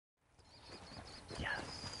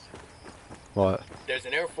What? There's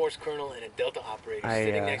an Air Force colonel and a Delta operator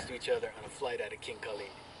sitting next to each other on a flight out of King Khalid.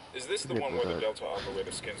 Is this the one where the Delta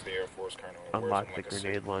operator skins the Air Force colonel and wears him like a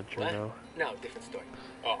grenade launcher, what? though. No, different story.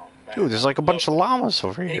 Oh, Dude, there's like a bunch of llamas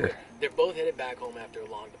over anyway, here. they're both headed back home after a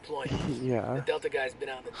long deployment. Yeah. The Delta guy's been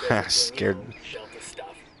out in the desert Scared. doing, Delta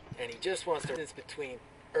stuff. And he just wants to distance between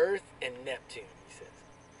Earth and Neptune, he says.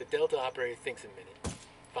 The Delta operator thinks a minute.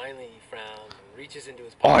 Finally, he frowns and reaches into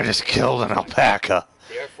his pocket. Oh, I just killed an alpaca.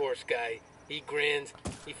 The Air Force guy, he grins.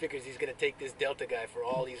 He figures he's gonna take this Delta guy for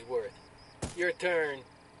all he's worth. Your turn.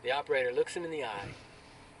 The operator looks him in the eye.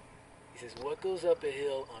 He says, what goes up a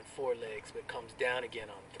hill on 4 legs but comes down again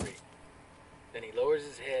on 3? Then he lowers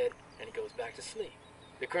his head and he goes back to sleep.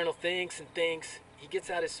 The colonel thinks and thinks. He gets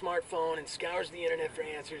out his smartphone and scours the internet for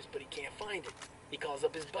answers, but he can't find it. He calls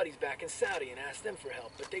up his buddies back in Saudi and asks them for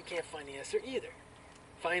help, but they can't find the answer either.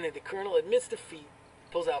 Finally, the colonel admits defeat,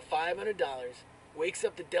 pulls out $500, wakes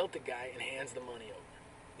up the Delta guy, and hands the money over.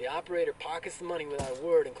 The operator pockets the money without a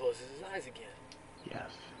word and closes his eyes again.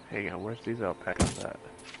 Yes. Hang on, where's these alpacas at?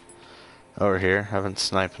 Over here. I've been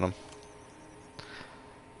sniping them.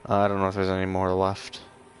 I don't know if there's any more left.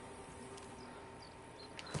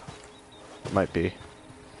 Might be.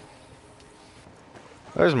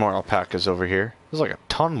 There's more alpacas over here. There's like a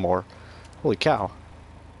ton more. Holy cow.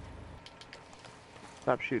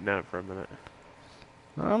 Stop shooting at it for a minute.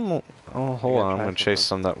 Oh, hold on. I'm gonna chase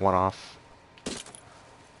some that went off.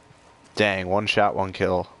 Dang, 1 shot, 1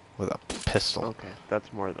 kill with a pistol. Okay,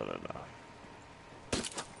 that's more than enough.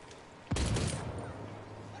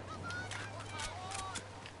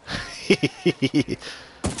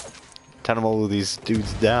 Time to mow these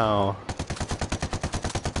dudes down.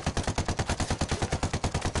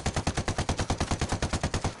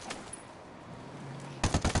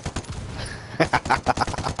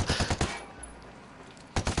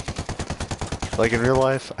 Like in real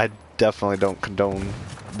life, I definitely don't condone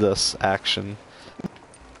this action.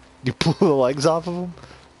 You pull the legs off of them?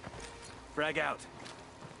 Frag out.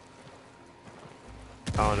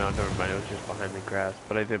 Oh no, never mind. It was just behind the grass,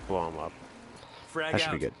 but I did blow him up. Frag That out.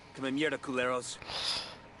 should be good. Come in, mierda, culeros.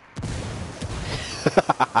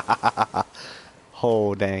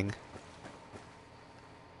 Oh, dang.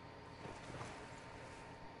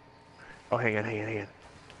 Oh, hang on. Alright.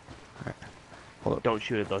 Hold up. Don't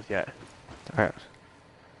shoot at those yet. Alright.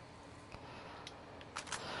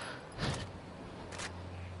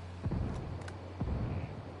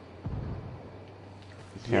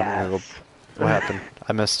 Yeah, I'm gonna go. What happened?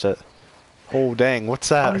 I missed it. Oh dang! What's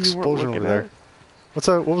that explosion over there? What's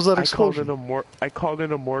that? What was that explosion? I called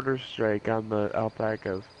in a mortar strike on the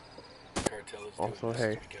alpacas. Also,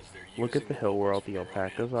 hey, look at the hill where all the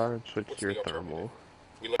alpacas are and switch to your thermal.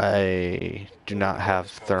 I do not have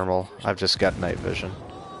thermal. I've just got night vision.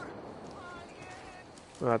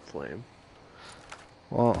 That's lame.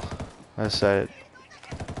 Well, I said.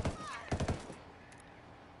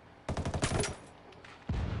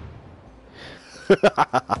 You're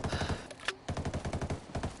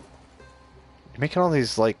making all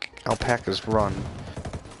these, like, alpacas run.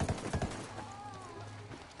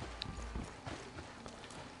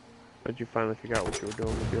 Did you finally figure out what you were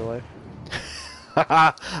doing with your life?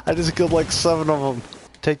 I just killed like 7 of them.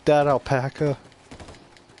 Take that, alpaca.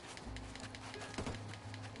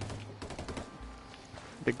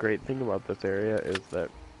 The great thing about this area is that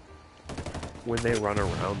when they run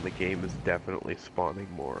around, the game is definitely spawning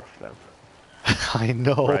more of them. I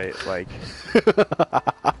know. Right, like...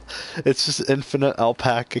 It's just infinite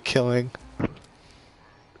alpaca killing.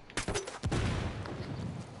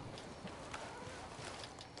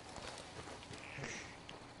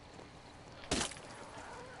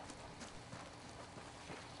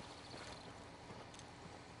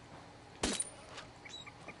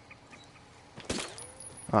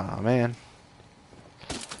 Aw, oh, man.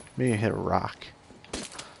 Maybe hit a rock.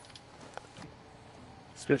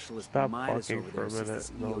 Specialist stop Midas barking over for a there minute.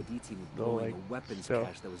 says the EOD team was blowing a weapons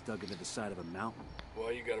cache that was dug into the side of a mountain.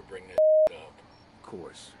 Why you gotta bring that up? Of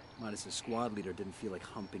course. Midas' squad leader didn't feel like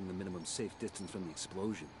humping the minimum safe distance from the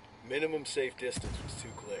explosion. Minimum safe distance was 2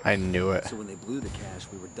 clicks. I knew it. So when they blew the cache,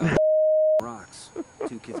 we were done rocks.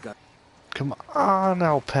 2 kids got... Come on,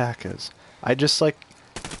 alpacas. I just like...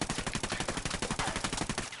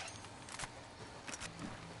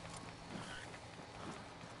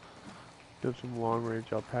 Do some long-range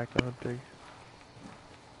alpaca hunting.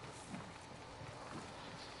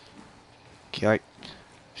 Can you, like,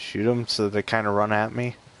 shoot them so they kind of run at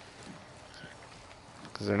me?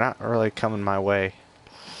 Because they're not really coming my way.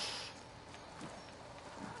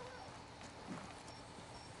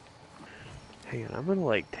 Hang on, I'm gonna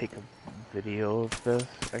like take a video of this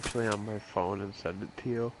actually on my phone and send it to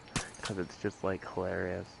you. because it's just like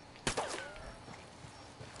hilarious.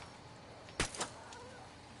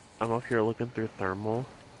 I don't know if you're looking through thermal,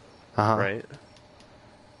 right?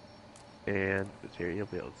 And it's here, you'll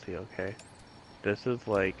be able to see, okay? This is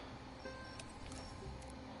like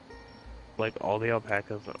all the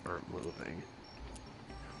alpacas aren't moving.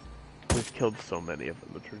 We've killed so many of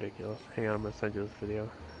them, it's ridiculous. Hang on, I'm gonna send you this video.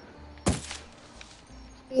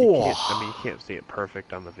 I mean, you can't see it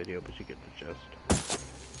perfect on the video, but you get the gist.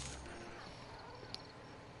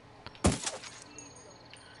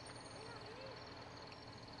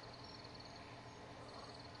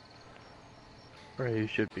 Right, you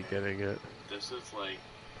should be getting it. This is like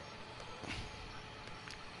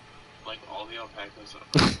all the alpacas.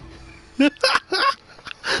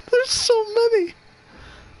 There's so many.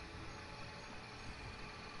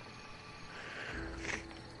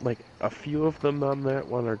 Like, a few of them on that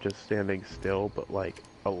one are just standing still, but like,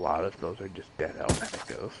 a lot of those are just dead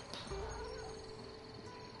alpacas.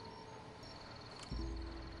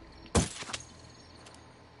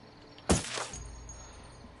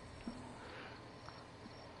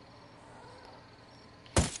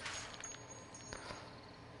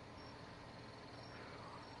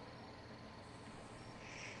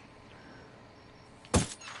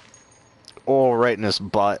 Oh, right in his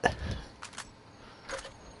butt.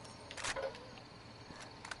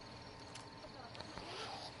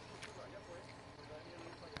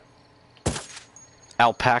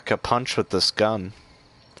 Alpaca punch with this gun.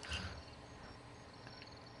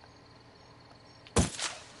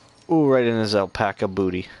 Ooh, right in his alpaca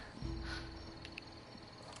booty.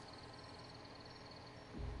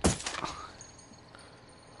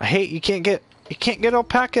 I hate you can't get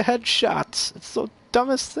alpaca headshots. It's the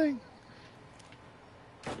dumbest thing.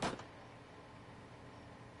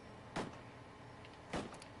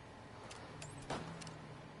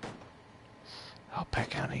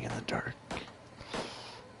 Alpaca hunting in the dark.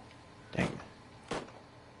 Dang.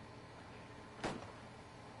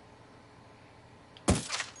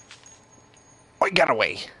 Oh, he got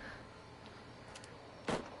away.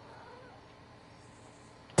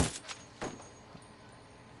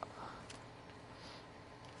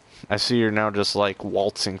 I see you're now just like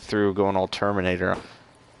waltzing through, going all Terminator.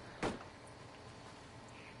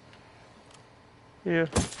 Yeah,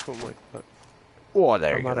 something like that. Oh,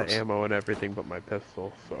 there he goes. I'm out of ammo and everything but my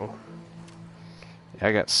pistol, so... Yeah,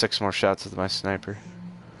 I got 6 more shots with my sniper.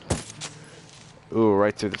 Ooh,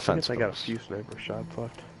 right through the fence. I got a few sniper shots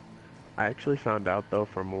left. I actually found out, though,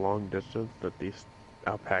 from a long distance that these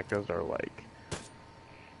alpacas are like...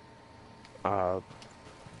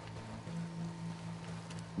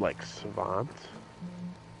 like savants.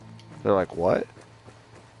 They're like what?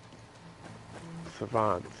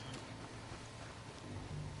 Savants.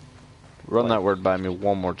 Run that word by me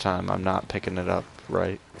one more time. I'm not picking it up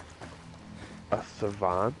right. A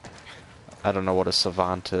savant? I don't know what a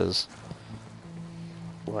savant is.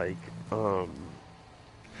 Like, you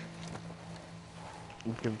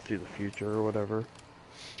can see the future or whatever.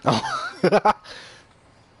 Oh.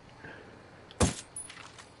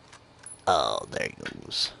 Oh, there he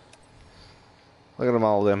goes. Look at them,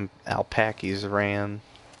 all them alpacas ran.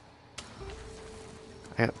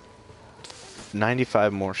 I got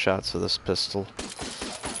 95 more shots with this pistol.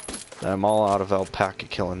 I'm all out of alpaca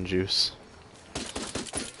killing juice.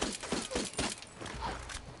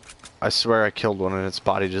 I swear I killed one and its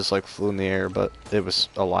body just like flew in the air, but it was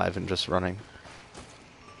alive and just running.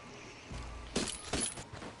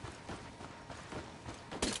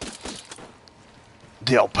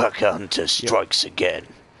 The alpaca hunter strikes again.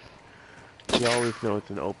 You always know it's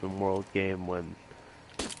an open world game when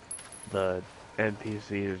the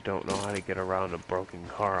NPCs don't know how to get around a broken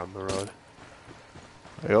car on the road.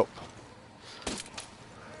 Yep.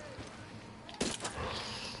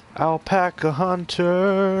 Alpaca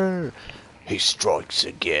hunter, he strikes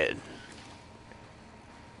again.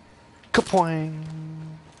 Kapoing.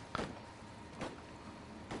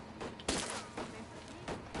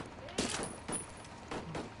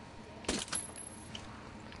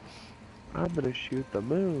 I'm gonna shoot the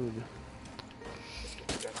moon.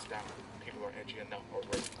 That's down. People are edgy enough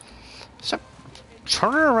already. Stop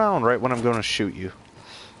turning around right when I'm going to shoot you.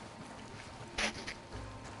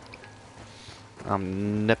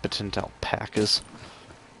 Omnipotent alpacas.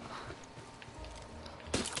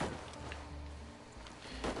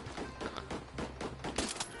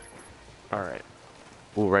 Alright.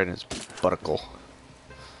 Ooh, right in his buttockle.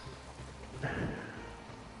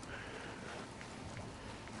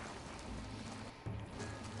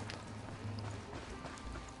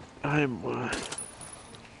 I'm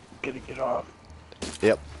gonna get off.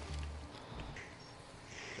 Yep.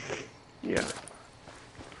 Yeah.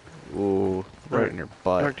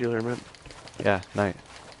 but Drug dealer, man. yeah, night.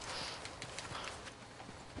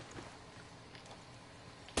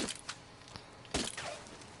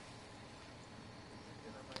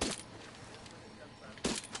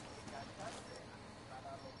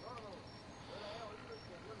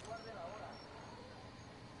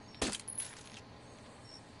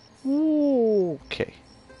 Okay.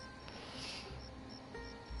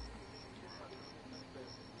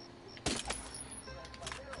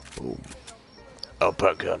 Boom.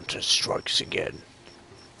 Alpaca hunter strikes again.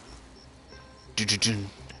 Do-do-dun.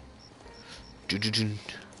 Do-do-dun.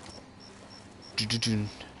 Do-do-dun.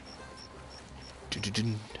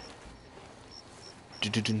 Do-do-dun.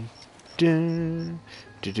 Do-do-dun. Dun.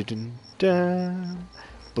 Do-do-dun. Dun.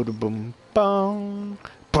 Ba-da-bum. Bong.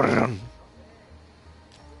 Ba-da-dun.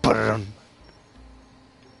 Ba-da-dun.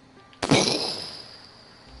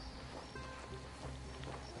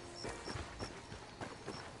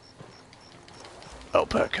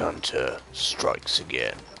 Alpaca hunter strikes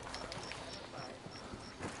again.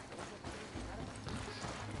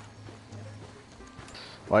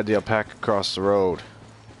 Why'd the alpaca cross the road?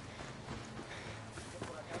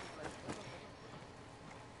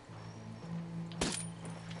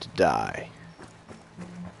 To die.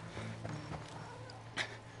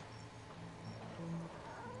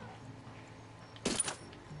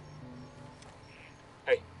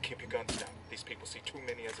 Hey, keep your guns down. These people see too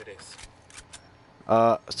many as it is.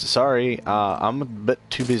 Sorry, I'm a bit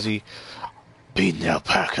too busy being the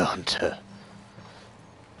alpaca hunter.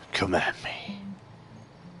 Come at me.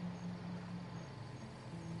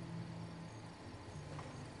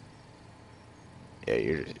 Yeah,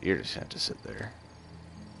 you're just have to sit there.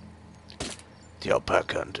 The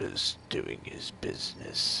alpaca hunter's doing his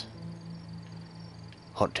business.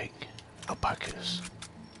 Hunting alpacas.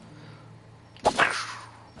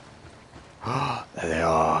 There they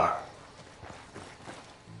are.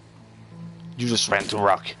 You just ran through a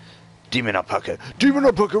rock. Demon alpaca. Demon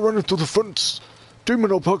alpaca running through the fence.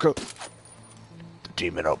 Demon alpaca. The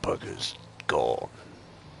demon alpaca's gone.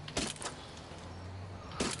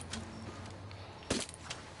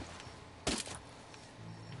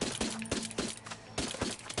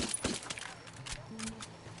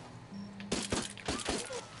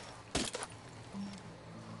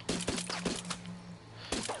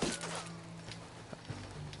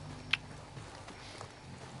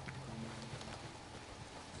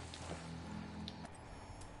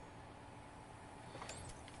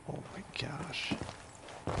 Oh my gosh.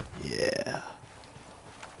 Yeah.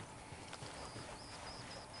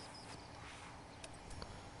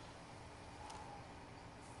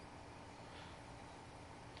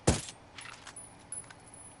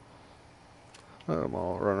 Let them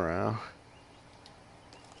all run around.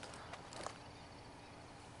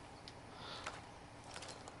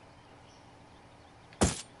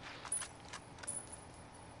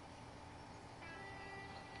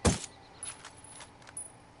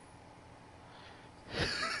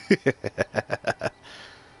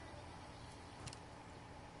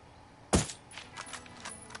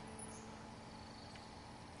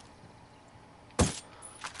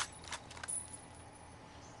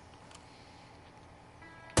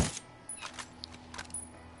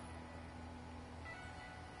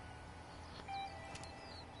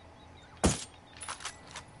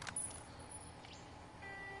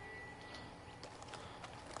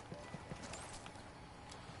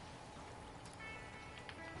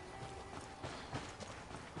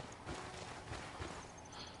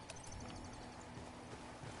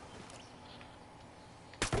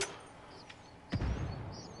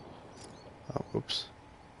 Oh, oops.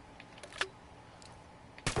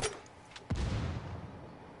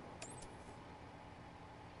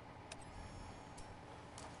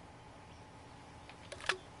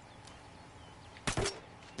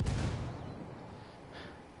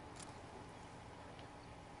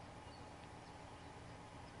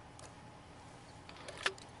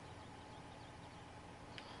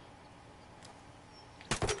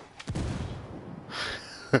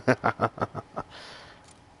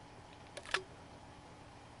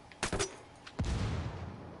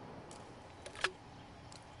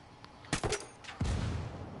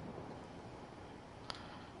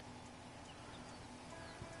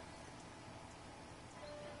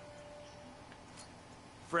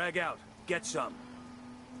 Frag out. Get some.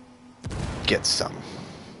 Get some.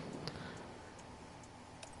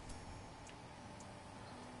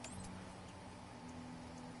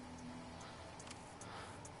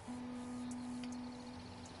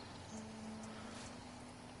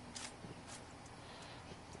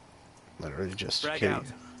 Literally just Frag kidding. out.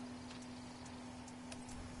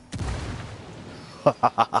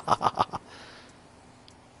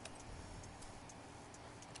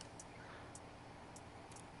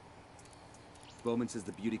 Bowman says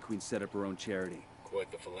the beauty queen set up her own charity.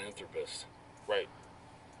 Quite the philanthropist. Right.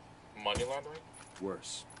 Money laundering?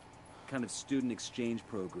 Worse. Kind of student exchange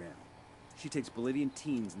program. She takes Bolivian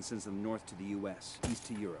teens and sends them north to the U.S., east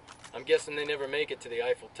to Europe. I'm guessing they never make it to the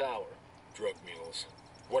Eiffel Tower. Drug mules.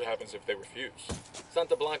 What happens if they refuse?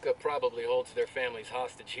 Santa Blanca probably holds their families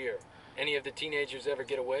hostage here. Any of the teenagers ever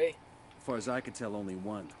get away? As far as I could tell, only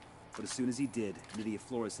one. But as soon as he did, Nydia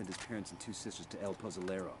Flores sent his parents and 2 sisters to El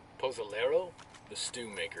Pozolero. Pozolero? The stew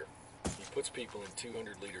maker. He puts people in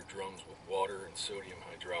 200-liter drums with water and sodium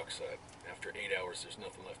hydroxide. After 8 hours, there's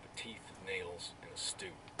nothing left but teeth, nails, and a stew.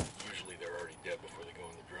 Usually they're already dead before they go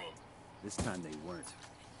in the drum. This time they weren't.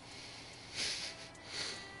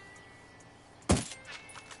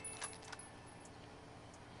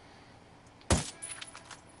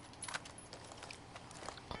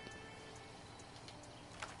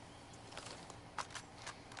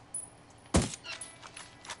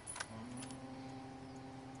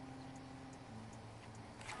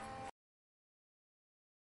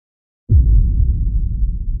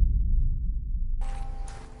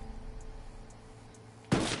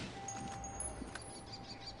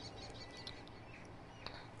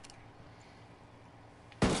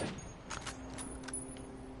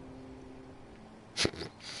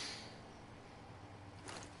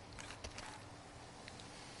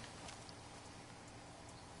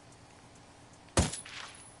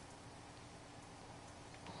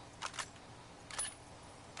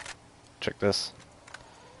 Check this.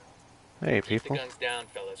 Hey, people. Keep the guns down,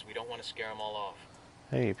 fellas. We don't want to scare them all off.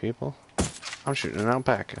 Hey, people. I'm shooting an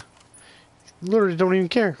alpaca. Literally don't even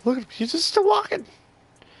care. Look at him. He's just still walking.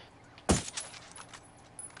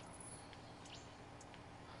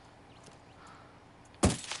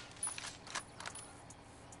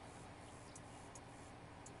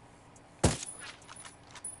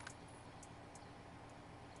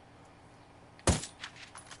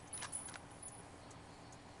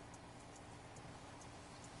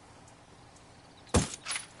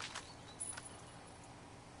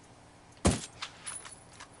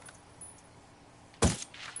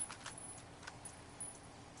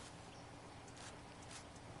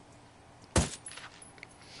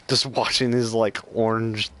 Just watching these like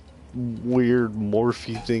orange, weird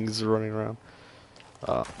morphy things running around.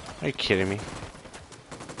 Are you kidding me?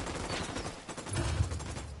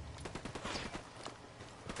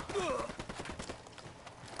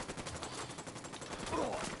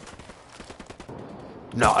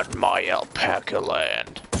 Not my alpaca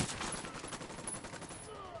land.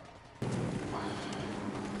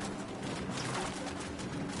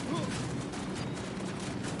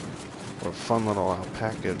 What a fun little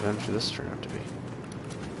alpaca adventure this turned out to be.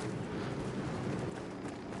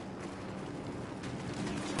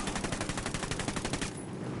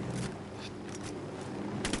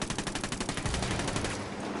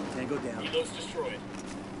 Tango down. Elo's destroyed.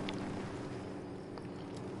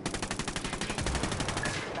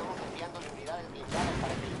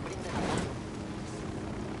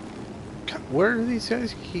 God, where do these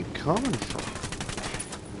guys keep coming from?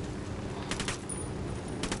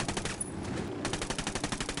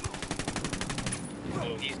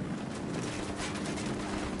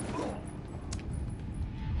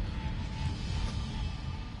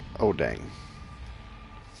 Oh, dang.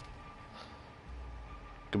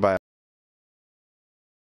 Goodbye,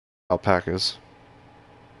 alpacas.